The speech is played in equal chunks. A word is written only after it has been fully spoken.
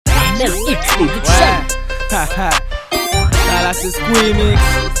Kartel-X, baby, Tchoun. Là c'est Squeemix,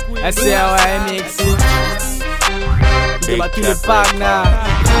 SCRMX. Il va tout le pagna.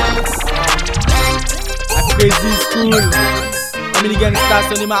 La crazy school. American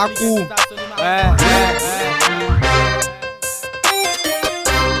Station Makou.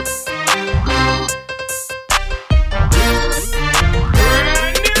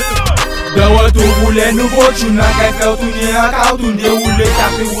 De retour pour les nouveaux Tchoun, qu'elle fait tourner un cartoon, dérouler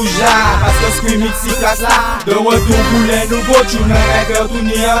tapis rouge là, parce que Squeemix s'y classe là. De retour pour les nouveaux Tchoun, qu'elle fait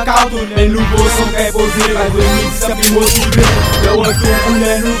tourner un cartoon, les nouveaux sont très posés, pas de midi, ça plus motivé. De retour pour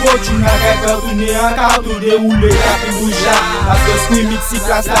les nouveaux Tchoun, qu'elle fait tourner un cartoon, dérouler tapis rouge là, parce que Squeemix s'y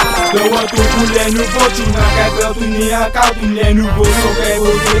classe là. De retour pour les nouveaux Tchoun, qu'elle fait tourner un cartoon, les nouveaux sont très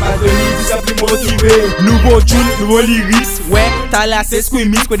posés, pas de midi, ça plus motivé. Nouveau Tchoun, nouveau lyrics, ouais, t'as là c'est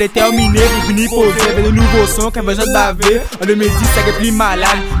Squeemix, quoi déterminé. Pour finir poser avec de nouveaux sons qu'un besoin de baver. En 2010 ça est plus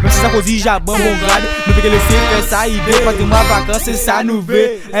malade. Même si ça cause j'abonne mon grade. Nous fait que laisser faire ça y va. Pas de mois vacances c'est ça nous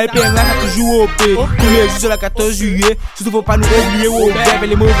veut. Un PN là toujours au P. Tous les jours sur la 14 juillet. Surtout faut pas nous oublier au Robert. Avec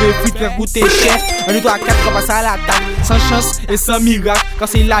les mauvais fruits qui coûtent cher. On est à 4 on passe à l'attaque. Sans chance et sans miracle. Quand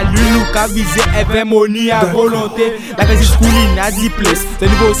c'est la lune nous qu'a visé. Ever money à volonté. La crazy school in a deep place. C'est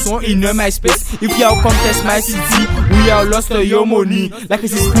nouveau son in a MySpace. If you are contest my city. We are lost your money. La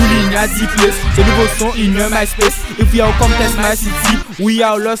crazy school in a deep place. C'est nouveau son in a MySpace. If you are contest my city. We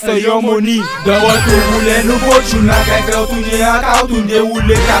are lost your money. De retour pour les nouveaux Tchoun, qu'elle fait tourner un cartoon,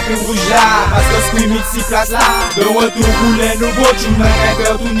 dérouler tapis rouge là, parce que Squeemix s'y place là. De retour pour les nouveaux Tchoun, qu'elle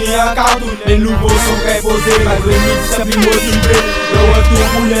fait tourner un cartoon, les nouveaux sont très posés, pas de midi, ça plus motivé. De retour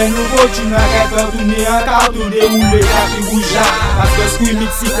pour les nouveaux Tchoun, qu'elle fait tourner un cartoon, dérouler tapis rouge là, parce que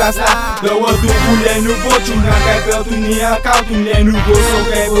Squeemix s'y place là. De retour pour les nouveaux Tchoun, qu'elle fait tourner un cartoon, les nouveaux sont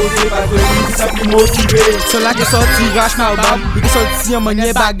très posés, pas de midi, ça plus motivé. Cela qui est sorti Rash Marbab, qui est sorti en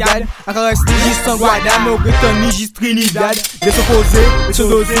manière Bagdad, encore resté juste en Guadane, mais au Britannique juste Trinidad. Des opposés, des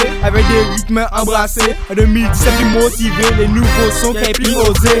choses osées, avec des rythmes embrassés. En 2010 c'est plus motivé, les nouveaux sons qui est plus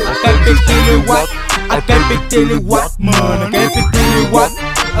osés. À quel péter les watts, à quel péter les watts, man, à quel péter les watts,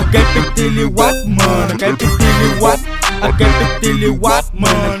 à quel péter les watts, man, à quel péter les watts, à quel péter les watts,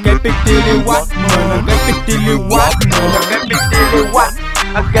 man, à quel péter les watts, man, à quel péter les watts, man, à quel péter les watts,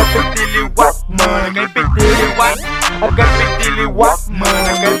 à quel péter les watts, man, à quel péter les watts, à quel péter les watts, man,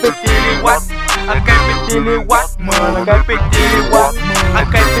 à quel péter les watts, à quel péter les watts, man, à quel péter les watts, à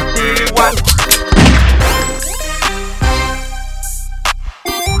quel péter les